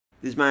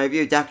This is my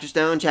review of Dr.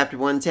 Stone, Chapter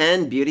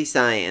 110, Beauty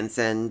Science,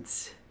 and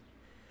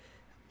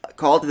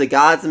called to the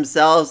gods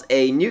themselves,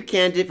 a new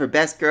candidate for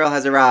Best Girl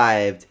has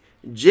arrived.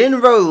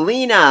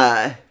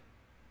 Jinrolina!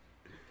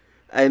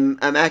 I'm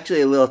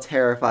actually a little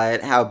terrified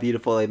at how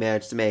beautiful they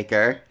managed to make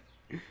her.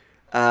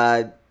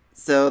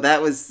 So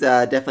that was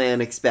definitely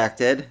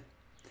unexpected.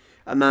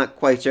 I'm not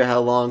quite sure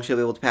how long she'll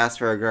be able to pass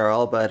for a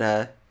girl,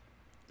 but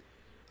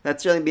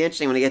that's really be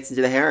interesting when he gets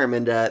into the harem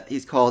and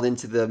he's called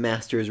into the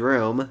master's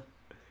room.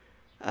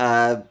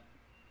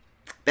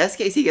 Best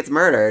case, he gets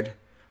murdered.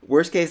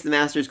 Worst case, the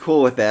master's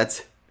cool with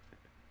it.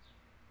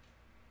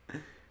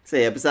 So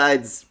yeah,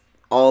 besides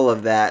all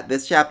of that,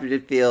 this chapter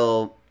did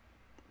feel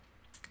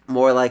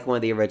more like one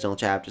of the original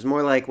chapters.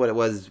 More like what it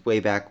was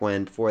way back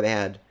when, before they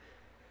had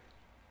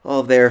all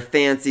of their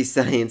fancy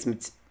science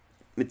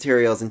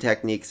materials and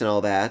techniques and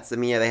all that. So, I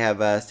mean, yeah, they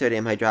have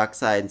sodium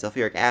hydroxide and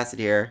sulfuric acid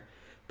here.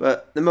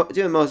 But they're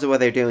doing most of what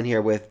they're doing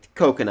here with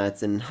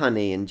coconuts and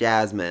honey and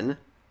jasmine.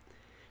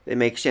 They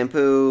make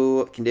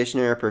shampoo,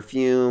 conditioner,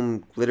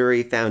 perfume,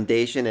 glittery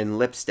foundation, and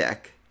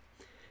lipstick.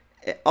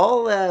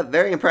 All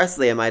very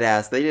impressively, I might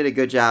ask. They did a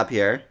good job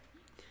here,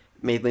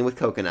 mainly with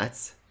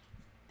coconuts.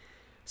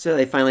 So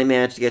they finally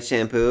managed to get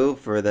shampoo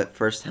for the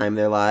first time in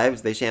their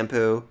lives. They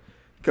shampoo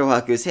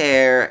Kohaku's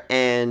hair,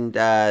 and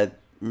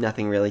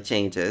nothing really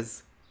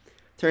changes.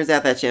 Turns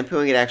out that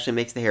shampooing it actually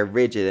makes the hair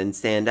rigid and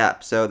stand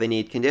up, so they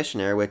need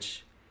conditioner,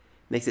 which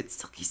makes it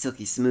silky,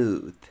 silky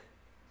smooth.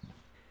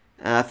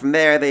 From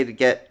there, they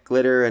get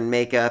glitter and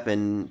makeup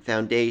and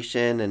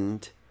foundation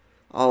and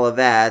all of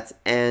that.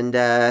 And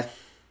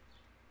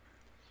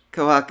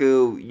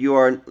Kohaku, you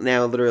are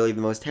now literally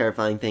the most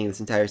terrifying thing in this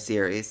entire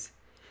series.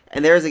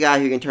 And there's a guy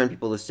who can turn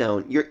people to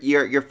stone.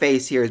 Your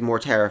face here is more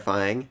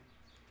terrifying.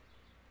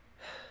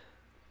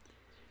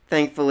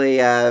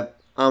 Thankfully,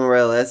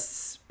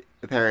 Amaryllis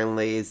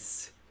apparently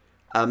is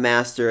a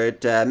master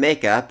at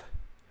makeup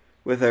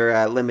with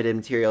her limited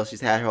material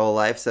she's had her whole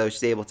life, so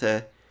she's able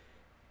to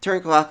turn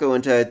Kohaku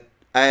into,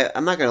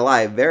 I'm not going to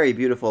lie, a very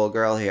beautiful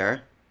girl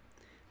here.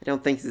 I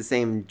don't think it's the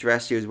same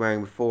dress she was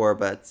wearing before,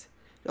 but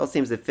it all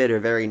seems to fit her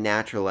very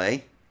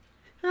naturally.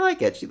 I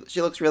like it.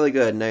 She looks really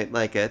good, and I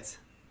like it.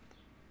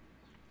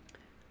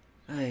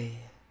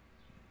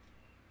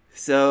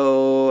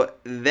 So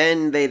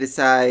then they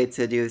decide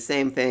to do the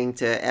same thing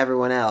to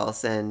everyone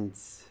else, and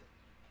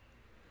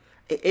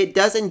it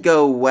doesn't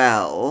go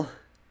well.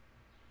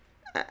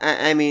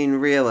 I mean,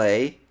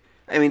 really.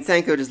 I mean,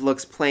 Senko just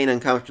looks plain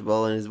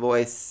uncomfortable, and his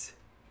voice,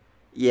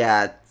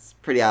 yeah, it's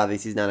pretty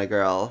obvious he's not a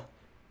girl.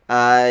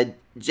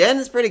 Jen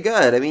is pretty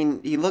good. I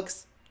mean, he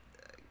looks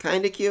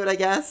kind of cute, I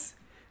guess,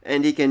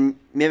 and he can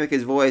mimic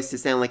his voice to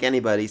sound like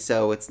anybody,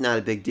 so it's not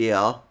a big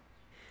deal.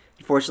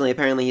 Unfortunately,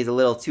 apparently he's a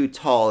little too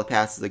tall to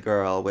pass as a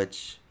girl,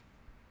 which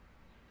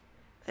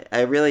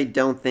I really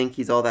don't think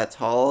he's all that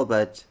tall,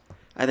 but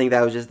I think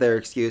that was just their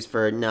excuse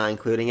for not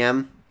including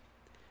him.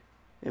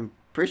 I'm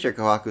pretty sure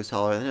Kohaku's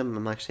taller than him.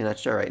 I'm actually not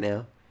sure right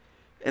now.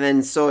 And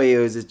then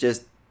Soyuz is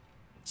just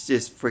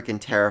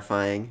freaking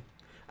terrifying.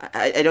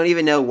 I don't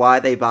even know why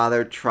they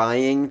bothered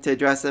trying to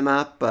dress him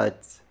up,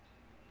 but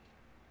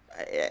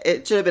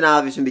it should have been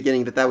obvious from the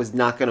beginning that that was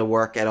not going to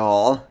work at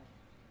all.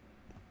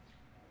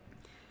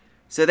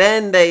 So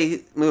then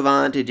they move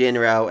on to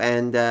Jinro,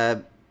 and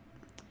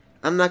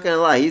I'm not gonna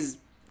lie,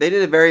 they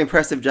did a very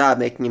impressive job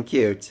making him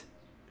cute.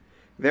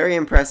 Very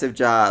impressive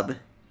job.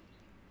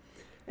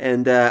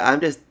 And I'm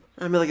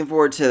really looking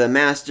forward to the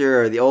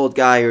master or the old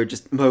guy or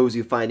just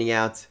Mozu finding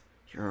out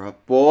you're a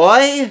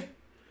boy.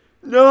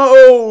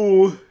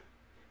 No.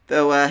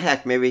 Though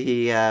heck, maybe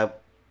he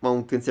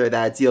won't consider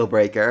that a deal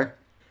breaker.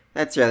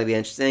 That's really be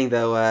interesting.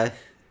 Though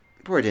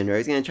poor Jinro,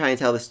 he's gonna try and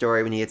tell the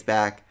story when he gets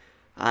back.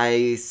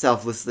 I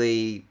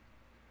selflessly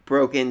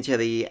broke into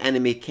the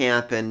enemy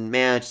camp and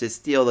managed to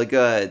steal the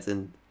goods,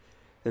 and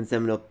then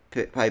someone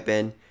will pipe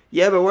in,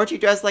 yeah, but weren't you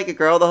dressed like a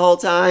girl the whole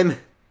time?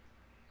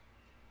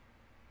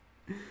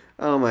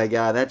 Oh my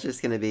god, that's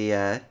just gonna be,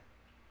 that's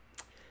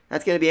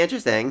gonna be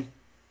interesting.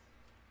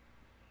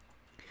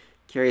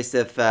 Curious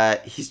if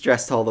he's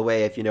dressed all the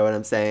way, if you know what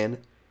I'm saying.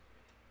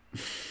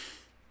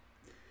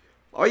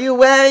 Are you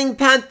wearing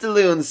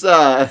pantaloons,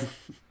 sir?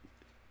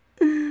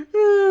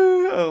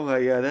 Oh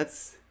my god,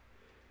 that's...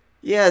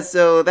 Yeah,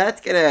 so that's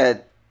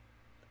gonna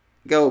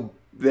go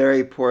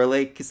very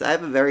poorly, because I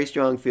have a very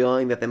strong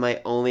feeling that they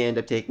might only end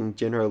up taking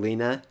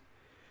Jinrolina,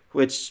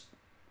 which,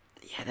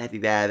 yeah, that'd be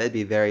bad. That'd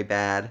be very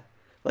bad.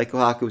 Like,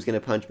 Kohaku was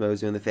gonna punch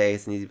Mozu in the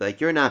face, and he'd be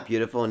like, you're not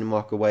beautiful, and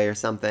walk away or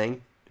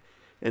something.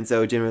 And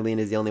so Jinrolina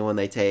is the only one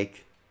they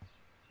take.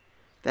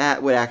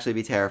 That would actually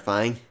be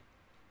terrifying.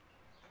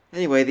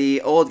 Anyway,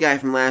 the old guy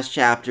from last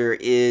chapter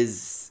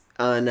is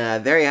on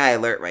very high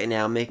alert right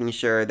now, making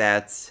sure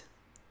that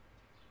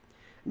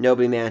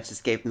nobody managed to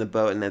escape from the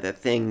boat and that the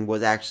thing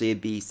was actually a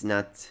beast,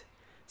 not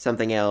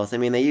something else. I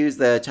mean, they use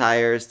the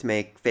tires to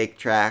make fake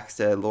tracks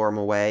to lure them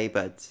away,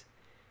 but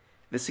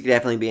this could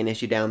definitely be an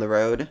issue down the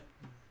road.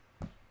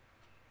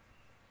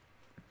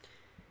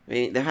 I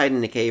mean, they're hiding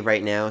in a cave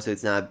right now, so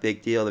it's not a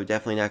big deal. They're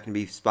definitely not going to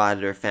be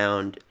spotted or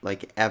found,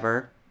 like,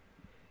 ever.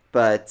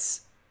 But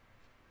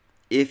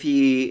if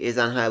he is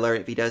on high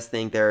alert, if he does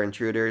think there are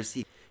intruders,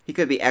 he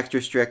could be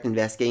extra strict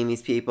investigating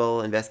these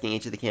people, investigating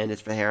each of the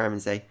candidates for the harem,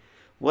 and say,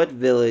 "What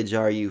village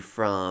are you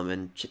from?"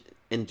 And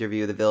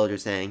interview the villager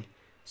saying,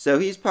 "So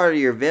he's part of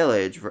your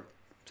village,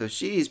 so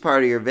she's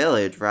part of your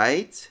village,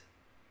 right?"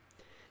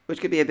 Which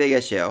could be a big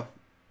issue.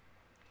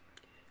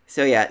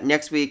 So yeah,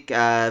 next week,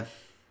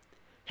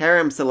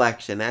 harem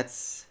selection.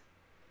 That's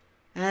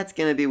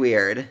gonna be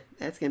weird.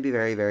 That's gonna be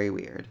very, very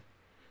weird.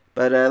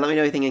 But let me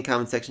know anything in the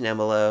comment section down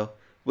below.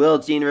 Will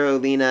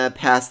Jinro Lena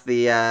pass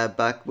the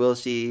buck? Will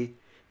she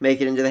make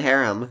it into the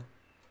harem?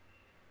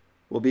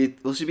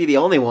 Will she be the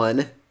only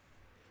one?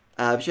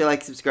 Be sure to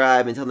like,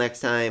 subscribe. Until next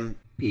time,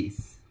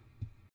 peace.